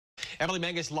Emily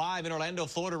Menges live in Orlando,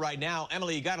 Florida right now.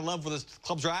 Emily, you got to love where this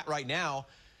club's at right now.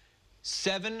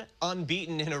 7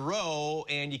 unbeaten in a row,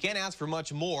 and you can't ask for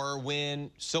much more when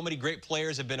so many great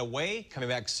players have been away, coming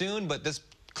back soon, but this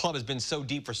club has been so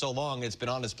deep for so long, it's been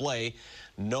on display,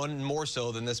 none more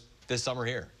so than this summer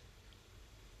here.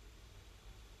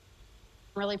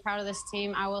 I'm really proud of this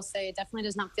team. I will say it definitely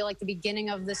does not feel like the beginning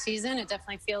of the season. It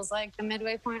definitely feels like the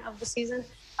midway point of the season,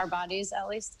 our bodies at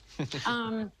least.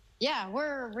 Yeah,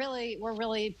 we're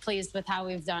really pleased with how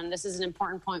we've done. This is an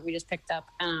important point we just picked up.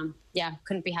 Yeah,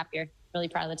 couldn't be happier. Really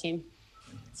proud of the team.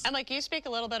 And can you speak a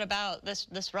little bit about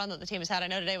this run that the team has had? I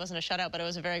know today wasn't a shutout, but it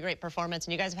was a very great performance,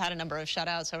 and you guys have had a number of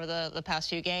shutouts over the past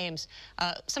few games.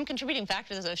 Some contributing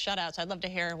factors to those shutouts. I'd love to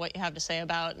hear what you have to say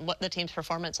about what the team's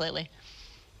performance lately.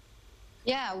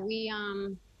 Yeah, we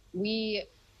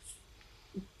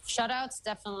shutouts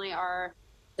definitely are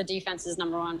the defense's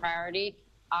 #1 priority.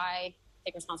 I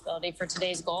take responsibility for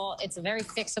today's goal. It's a very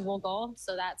fixable goal,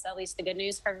 so that's at least the good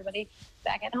news for everybody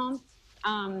back at home.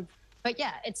 But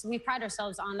yeah, we pride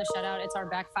ourselves on the shutout. It's our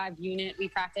back 5 unit. We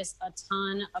practice a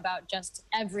ton about just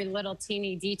every little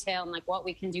teeny detail and what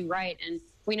we can do right. And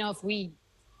we know if we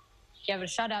give a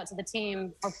shutout to the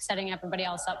team, we're setting everybody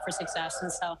else up for success.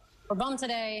 And so we're bummed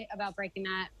today about breaking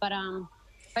that.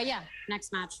 But yeah,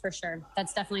 next match for sure.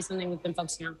 That's definitely something we've been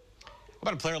focusing on.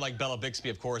 What about a player like Bella Bixby,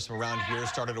 of course, from around here,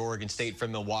 started Oregon State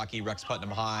from Milwaukee, Rex Putnam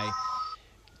High.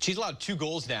 She's allowed 2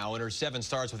 goals now, and her 7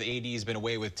 starts with AD has been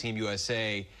away with Team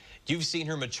USA. You've seen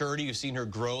her maturity, you've seen her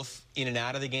growth in and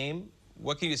out of the game.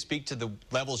 What can you speak to the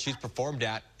level she's performed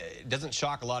at? It doesn't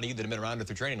shock a lot of you that have been around her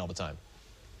through training all the time.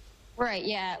 Right,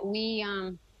 yeah.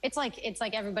 It's like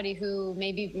everybody who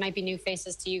maybe might be new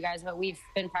faces to you guys, but we've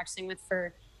been practicing with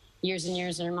for years and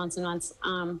years or months and months.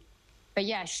 But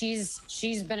yeah, she's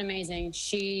been amazing.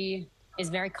 She is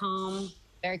very calm,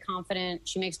 very confident.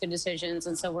 She makes good decisions,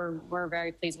 and so we're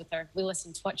very pleased with her. We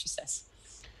listen to what she says.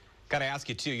 Got to ask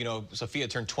you too. You know, Sophia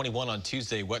turned 21 on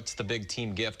Tuesday. What's the big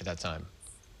team gift at that time?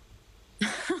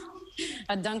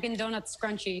 A Dunkin' Donuts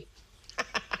scrunchie.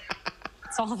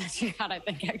 That's all that she got, I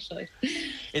think, actually.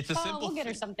 It's a simple. We'll get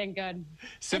her something good.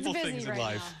 Simple things in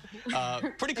life.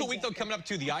 Pretty cool week though coming up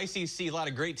too. The ICC, a lot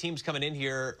of great teams coming in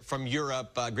here from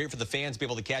Europe. Great for the fans to be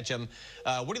able to catch them.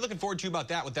 What are you looking forward to about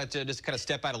that? With that, just kind of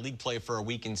step out of league play for a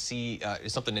week and see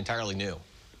something entirely new.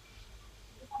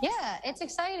 Yeah, it's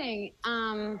exciting.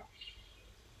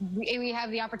 We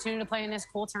have the opportunity to play in this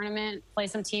cool tournament, play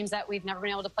some teams that we've never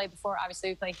been able to play before. Obviously,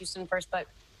 we play Houston first, but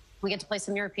we get to play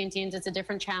some European teams. It's a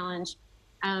different challenge.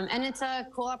 And it's a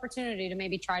cool opportunity to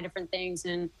maybe try different things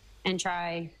and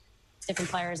try different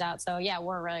players out. So, yeah,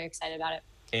 we're really excited about it.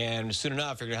 And soon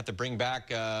enough, you're going to have to bring back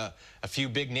a few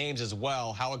big names as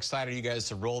well. How excited are you guys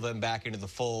to roll them back into the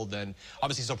fold? And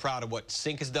obviously so proud of what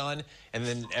Sink has done and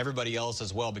then everybody else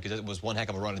as well, because it was one heck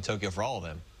of a run in Tokyo for all of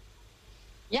them.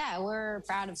 Yeah, we're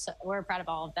proud of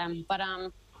all of them. But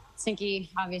Sinky,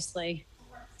 obviously,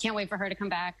 can't wait for her to come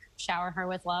back, shower her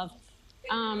with love.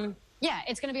 Yeah,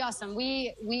 it's going to be awesome.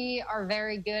 We are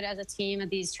very good as a team at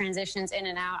these transitions in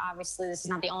and out. Obviously, this is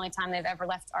not the only time they've ever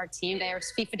left our team. They are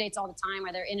FIFA dates all the time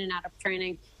where they're in and out of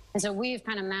training. And so we've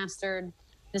kind of mastered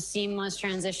the seamless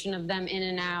transition of them in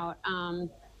and out.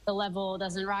 The level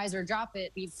doesn't rise or drop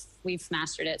it. We've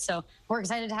mastered it. So we're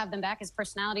excited to have them back as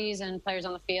personalities and players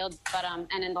on the field, but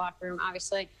and in the locker room,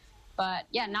 obviously. But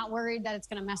yeah, not worried that it's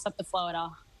going to mess up the flow at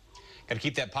all. Got to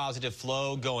keep that positive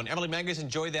flow going. Emily Menges,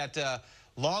 enjoy that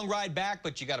long ride back,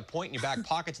 but you got a point in your back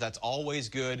pocket, so that's always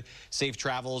good. Safe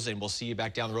travels, and we'll see you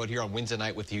back down the road here on Wednesday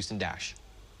night with the Houston Dash.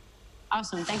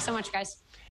 Awesome. Thanks so much, guys.